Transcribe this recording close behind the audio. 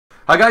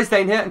Hi guys,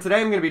 Dane here, and today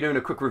I'm going to be doing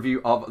a quick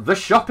review of The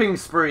Shopping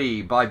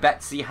Spree by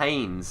Besty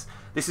Haynes.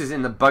 This is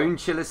in the Bone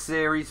Chiller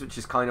series, which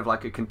is kind of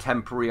like a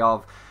contemporary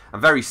of,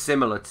 and very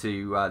similar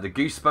to the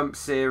Goosebumps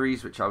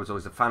series, which I was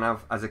always a fan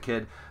of as a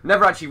kid.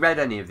 Never actually read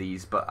any of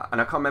these, and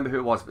I can't remember who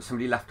it was, but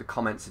somebody left a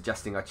comment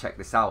suggesting I check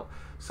this out,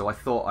 so I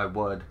thought I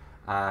would,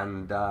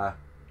 and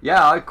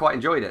yeah, I quite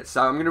enjoyed it.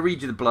 So I'm going to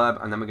read you the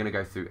blurb, and then we're going to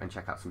go through and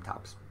check out some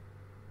tabs.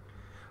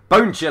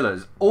 Bone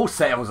Chillers, all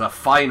sales are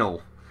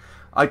final.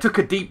 I took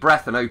a deep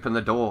breath and opened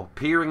the door.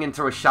 Peering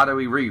into a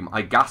shadowy room,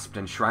 I gasped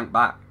and shrank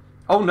back.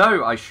 "Oh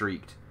no," I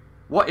shrieked.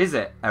 "What is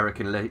it?" Eric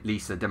and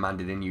Lisa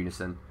demanded in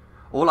unison.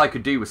 All I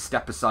could do was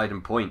step aside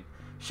and point.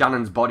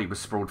 Shannon's body was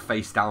sprawled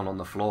face down on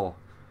the floor.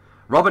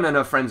 Robin and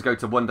her friends go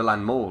to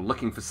Wonderland Mall,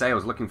 looking for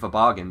sales, looking for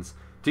bargains.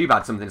 Too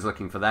bad something's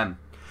looking for them.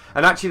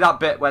 And actually that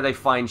bit where they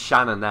find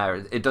Shannon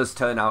there, it does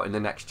turn out in the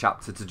next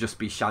chapter to just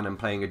be Shannon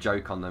playing a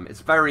joke on them.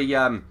 It's very,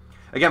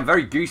 again,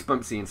 very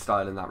Goosebumpsy in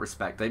style in that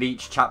respect. That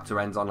each chapter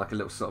ends on like a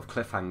little sort of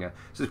cliffhanger,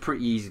 so it's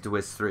pretty easy to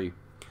whiz through.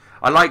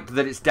 I liked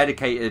that it's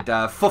dedicated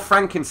for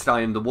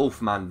Frankenstein, the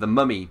Wolfman, the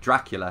Mummy,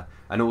 Dracula,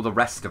 and all the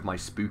rest of my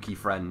spooky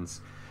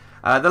friends.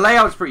 The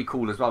layout's pretty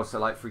cool as well. So,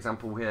 like for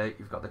example, here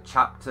you've got the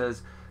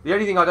chapters. The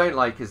only thing I don't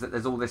like is that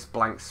there's all this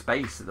blank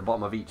space at the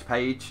bottom of each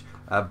page,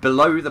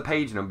 below the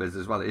page numbers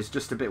as well. It's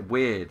just a bit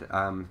weird,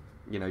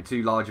 you know,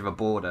 too large of a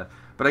border.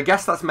 But I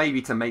guess that's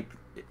maybe to make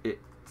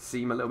it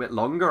seem a little bit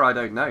longer. I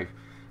don't know.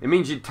 It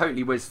means you'd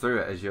totally whiz through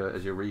it as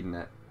you're reading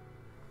it.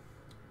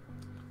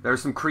 There are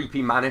some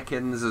creepy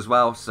mannequins as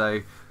well,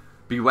 so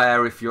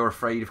beware if you're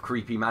afraid of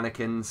creepy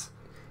mannequins.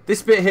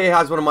 This bit here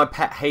has one of my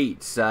pet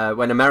hates,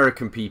 when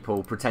American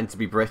people pretend to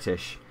be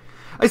British.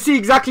 "I see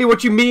exactly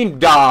what you mean,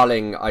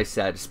 darling," I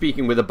said,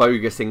 speaking with a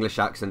bogus English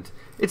accent.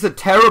 "It's a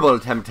terrible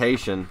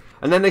temptation."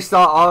 And then they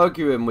start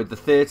arguing with the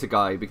theatre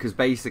guy because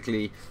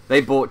basically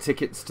they bought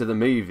tickets to the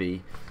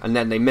movie and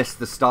then they missed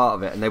the start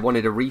of it and they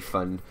wanted a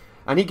refund.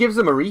 And he gives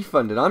them a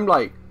refund and I'm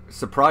like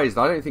surprised.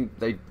 I don't think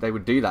they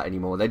would do that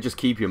anymore. They'd just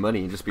keep your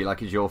money and just be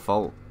like, it's your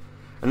fault.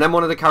 And then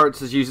one of the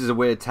characters uses a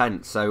weird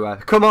tent. So,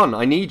 "Come on,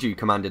 I need you,"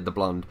 commanded the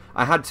blonde.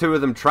 "I had two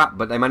of them trapped,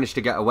 but they managed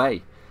to get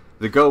away."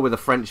 The girl with the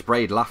French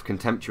braid laughed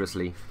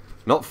contemptuously.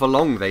 "Not for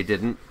long, they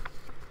didn't."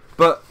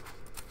 But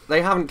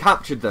they haven't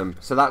captured them,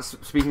 so that's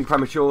speaking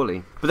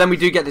prematurely. But then we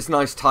do get this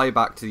nice tie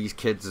back to these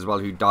kids as well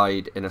who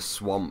died in a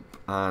swamp.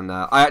 And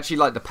I actually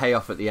like the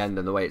payoff at the end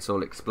and the way it's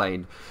all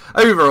explained.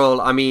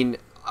 Overall, I mean,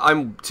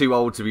 I'm too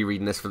old to be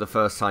reading this for the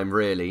first time,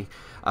 really.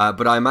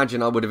 But I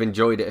imagine I would have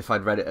enjoyed it if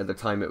I'd read it at the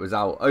time it was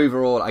out.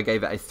 Overall, I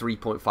gave it a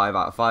 3.5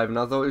 out of 5, and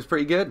I thought it was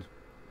pretty good.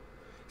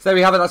 So there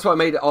we have it. That's what I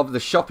made of The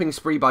Shopping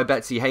Spree by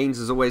Besty Haynes.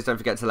 As always, don't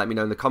forget to let me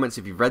know in the comments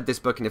if you've read this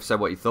book, and if so,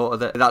 what you thought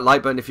of it. Hit that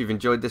like button if you've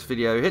enjoyed this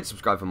video. Hit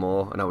subscribe for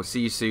more, and I will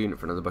see you soon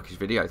for another bookish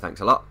video. Thanks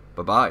a lot.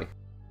 Bye-bye.